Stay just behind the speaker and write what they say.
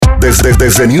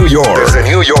Desde New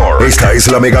York. Esta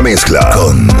es la mega mezcla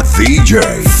con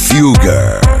DJ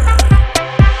Fugger.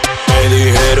 Me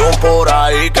dijeron por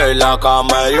ahí que la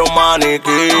cama es un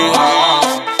maniquí.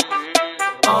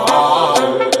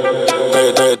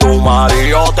 Desde tu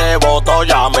marido te botó,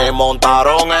 ya me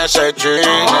montaron ese ching.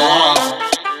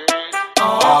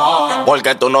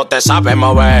 Porque tú no te sabes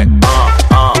mover.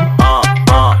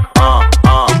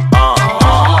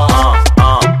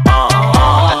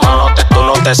 Tú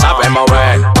no te sabes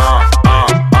mover.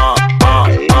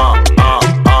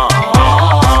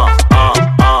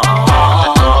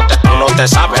 Tú no te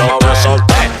sabes mover.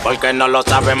 Solté porque no lo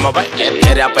sabes mover. Quien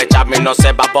quiere apecharme y no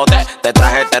se va a poder. Te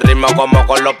traje este ritmo como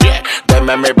con los pies.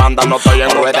 Deme mi banda, no estoy en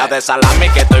rueda de salami.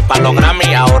 Que estoy pa' los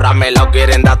Grammy. Ahora me lo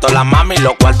quieren dar todas las mami.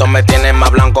 Los cuartos me tienen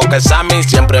más blanco que Sammy.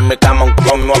 Siempre en mi cama un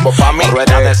clon nuevo pa' mí.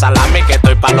 Rueda de salami, que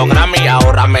estoy pa' los Grammy.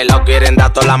 Ahora me lo quieren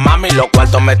dar todas las mami. Los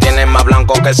cuartos me tienen más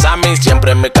blanco que Sammy.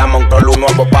 Siempre en mi cama un clon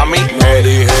nuevo pa' mí. Me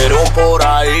dijeron por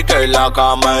ahí que la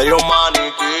cama es un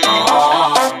maniquí.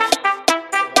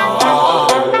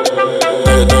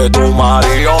 Desde tu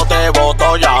marido te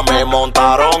botó, ya me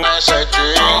montaron ese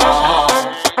ching.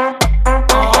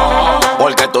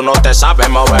 Porque tú no te sabes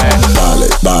mover. Dale,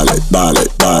 dale, dale,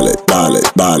 dale, dale,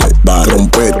 dale, dale,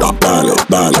 trompeta, dale,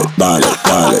 dale, dale,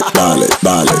 dale, dale,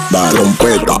 dale, dale,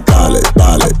 trompeta, dale,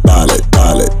 dale, dale,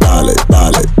 dale, dale,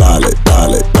 dale, dale,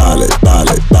 dale, dale,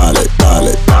 dale, dale,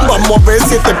 dale. Vamos a ver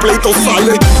si este pleito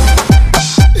sale.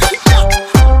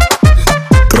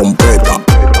 Trompeta.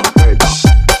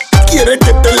 ¿Quieres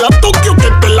que te la toque o que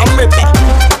te la meta?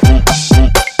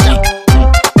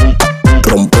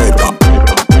 Trompeta.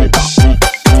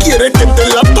 ¿Quieres que te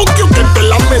la toque o que te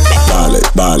la meta? Dale,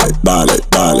 dale, dale,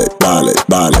 dale, dale,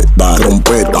 dale, dale,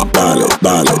 trompeta. Dale,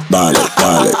 dale, dale,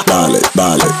 dale, dale,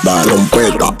 dale, dale,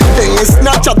 trompeta. En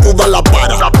Snapchat tú da la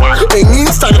para, en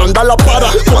Instagram da la para.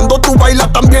 Cuando tú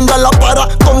bailas también da la para.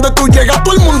 Donde tú llegas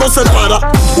todo el mundo se para.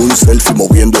 Un selfie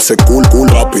moviendo ese cool,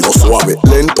 rápido, suave,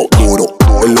 lento, duro.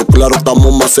 En lo claro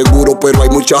estamos más seguros, pero hay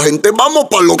mucha gente, vamos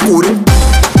pa' lo oscuro.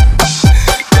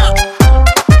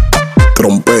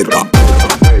 Trompeta.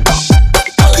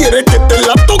 ¿Quieres que te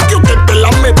la toque o que te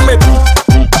la mete?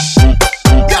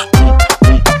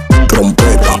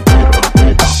 Trompeta.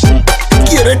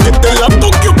 ¿Quieres que te la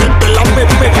toque o que te la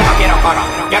mete? Yo no quiero coro,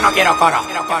 yo no quiero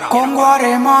coro. Con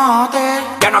guaremate.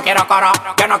 Yo no quiero coro,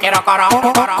 yo no quiero coro.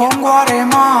 Con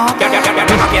guaremate. Yo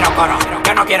no quiero coro,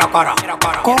 yo no quiero coro.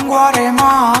 Con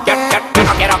guaremate. Yo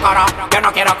no quiero coro, yo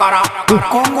no quiero coro.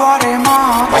 Con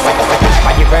guaremate.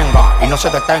 Vaya y venga y no se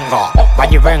detenga.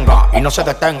 Vaya y venga y no se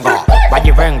detenga. Vaya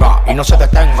y venga y no se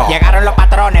detenga. Llegaron los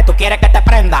patrones, tú quieres que te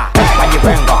prenda. Vaya y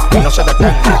venga y no se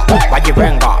detenga. Vaya y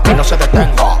venga y no se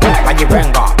detenga. Vaya y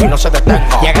venga y no se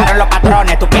detenga. Llegaron los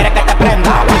patrones, tú quieres que te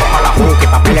prenda. Tabaco pa' la juca y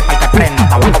papeles pa' el que prenda.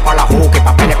 Tabaco pa' la juca y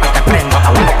papeles pa' el que prenda.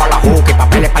 Tabaco pa' la juca y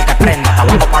papeles pa' el que prenda.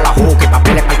 Tabaco pa' la juca y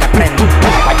papeles pa' el que prenda.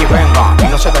 Vaya y venga y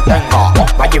no se detenga.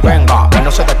 Vaya y venga y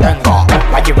no se detenga.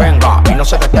 Vaya y venga y no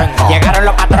se detenga. Llegaron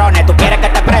los patrones, tú quieres que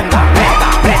te prenda. Prenda,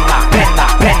 prenda, prenda,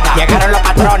 prenda. Llegaron los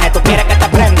patrones, tú quieres que te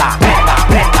prenda. Prenda,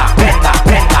 prenda, prenda,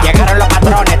 prenda. Llegaron los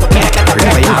patrones, tú quieres que te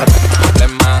prenda.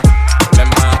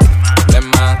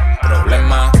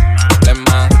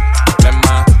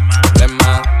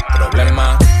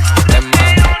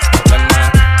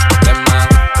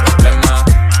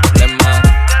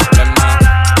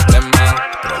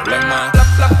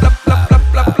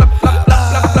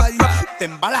 Te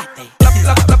embalaste.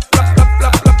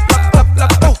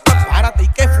 Párate, ¿y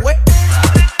qué fue?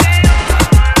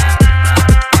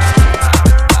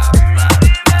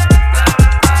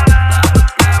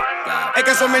 Es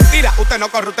que eso es mentira. Usted no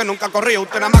corre, usted nunca corrió.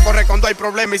 Usted nada más corre cuando hay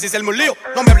problemas y si se arma un lío.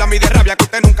 No me habla a mí de rabia que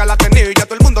usted nunca la ha tenido. Y ya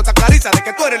todo el mundo está clariza de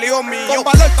que tú eres el hijo mío. Con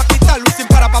valor pa' quitarlo y sin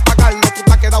para pagarlo. Tú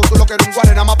te has quedado, tú lo que eres un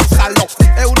guare, nada más pisarlo.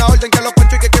 Es una orden que los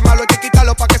conchos hay que quemarlo. Hay que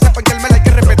quitarlo pa' que sepan que el mel hay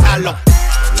que respetarlo.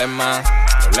 Problema,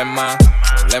 problema,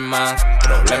 problema,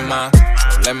 problema,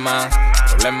 problema,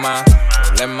 problema,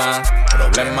 problema,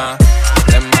 problema, problema,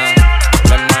 problema,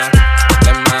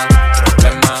 problema,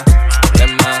 problema,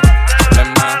 problema,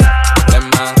 problema,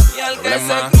 problema. Y al que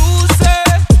se cruce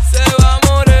se va a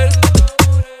morir.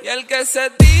 Y el que se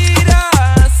tira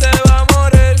se va a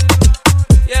morir.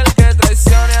 Y el que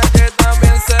traicione a que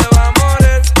también se va a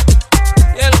morir.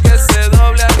 Y el que se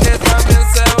doble a que también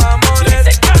se va a morir.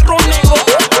 Ese carro negro.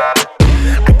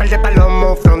 Hay par de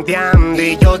palomos fronteando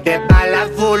y yo de bala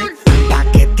full.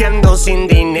 Paqueteando sin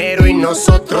dinero y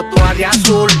nosotros todavía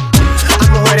azul. A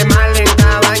mujeres más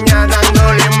lentas bañadas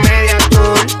dándole media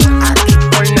tour. Aquí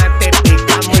por nada te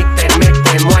picamos y te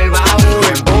metemos al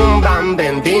baúl. Boom bam,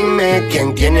 ven dime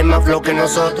quién tiene más flow que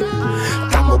nosotros.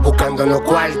 Estamos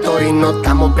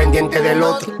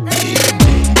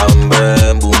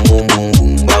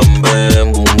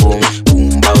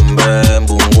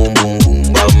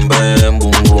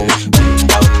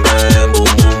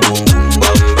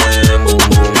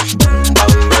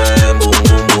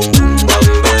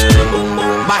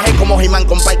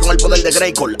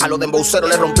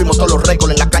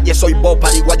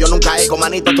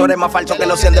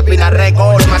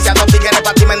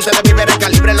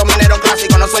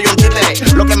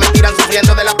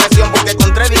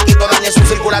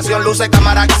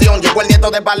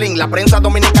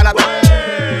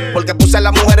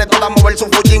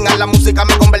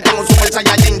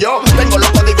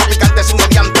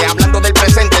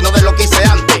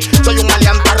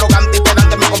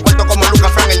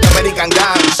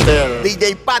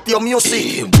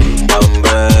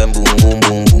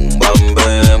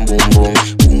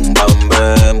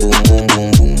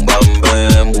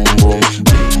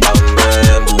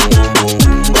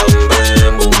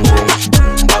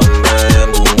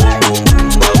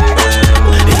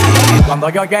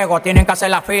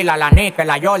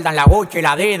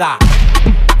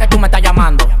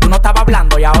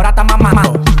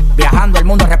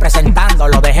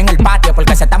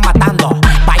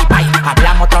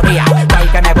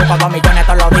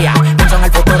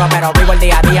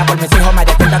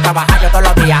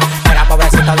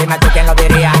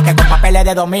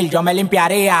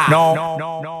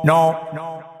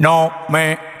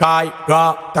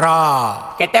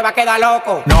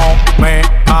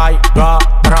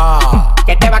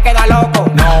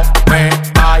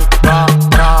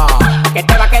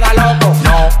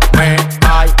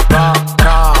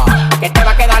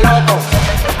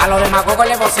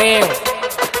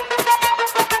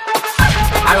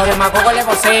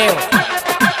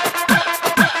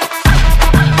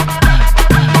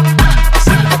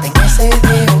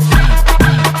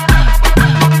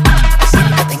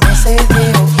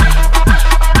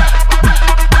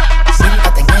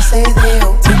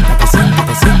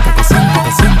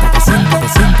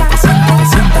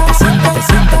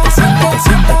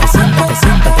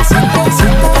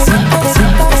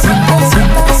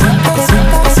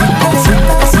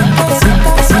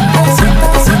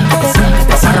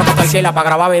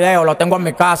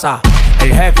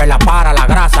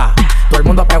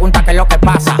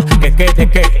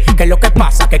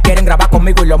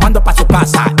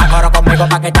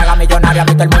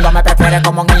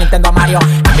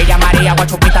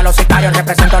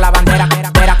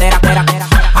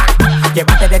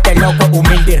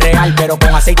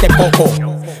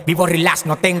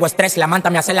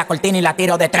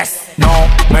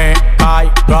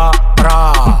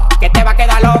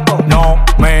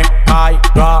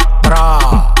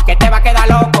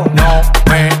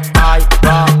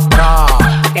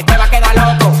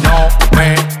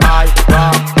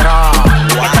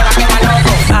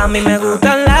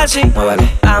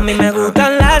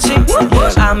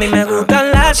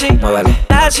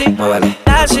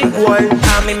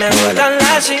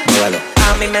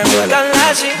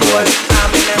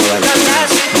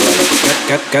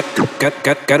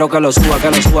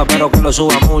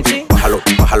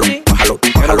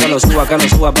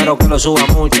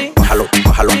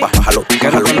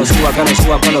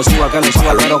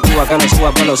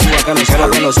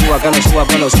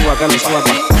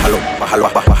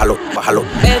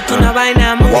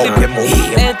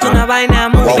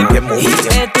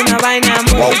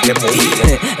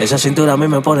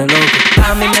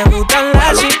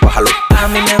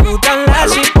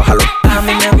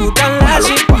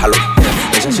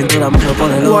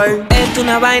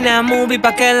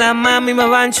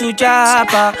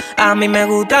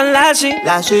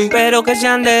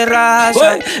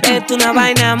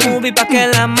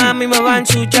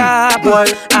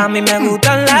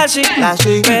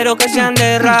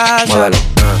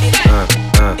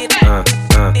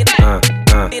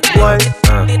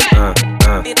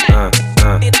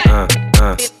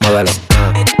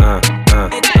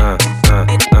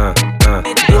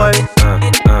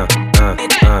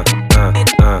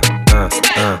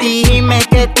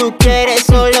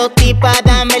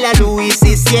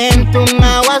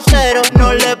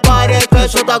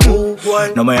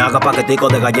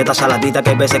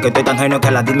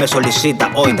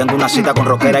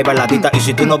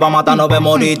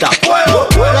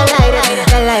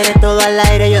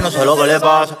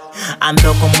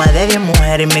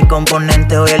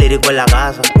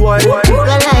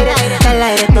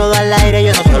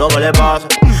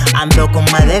Ando con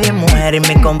más de 10 mujeres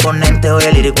y mi componente hoy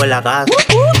el lírico en la casa.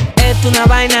 Esto es una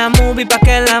vaina movie pa'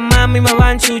 que la mami me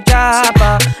va en su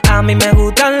chapa. A mí me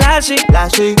gustan las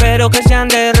pero que sean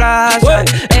de raza.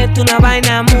 Esto es una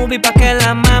vaina movie pa' que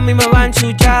la mami me va en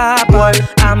su chapa.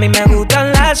 A mí me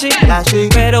gustan las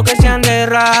pero que sean de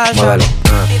raza. Muévelo.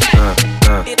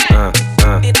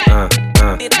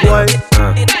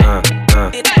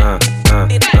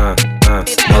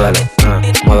 Muévelo,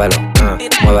 muévelo,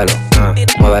 muévelo,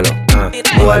 muévelo,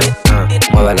 muévelo,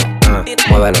 muévelo,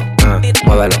 muévelo,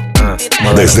 muévelo.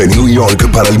 Desde New York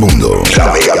para el mundo,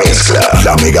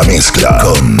 la mega mezcla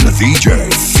con DJ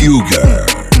Fugger.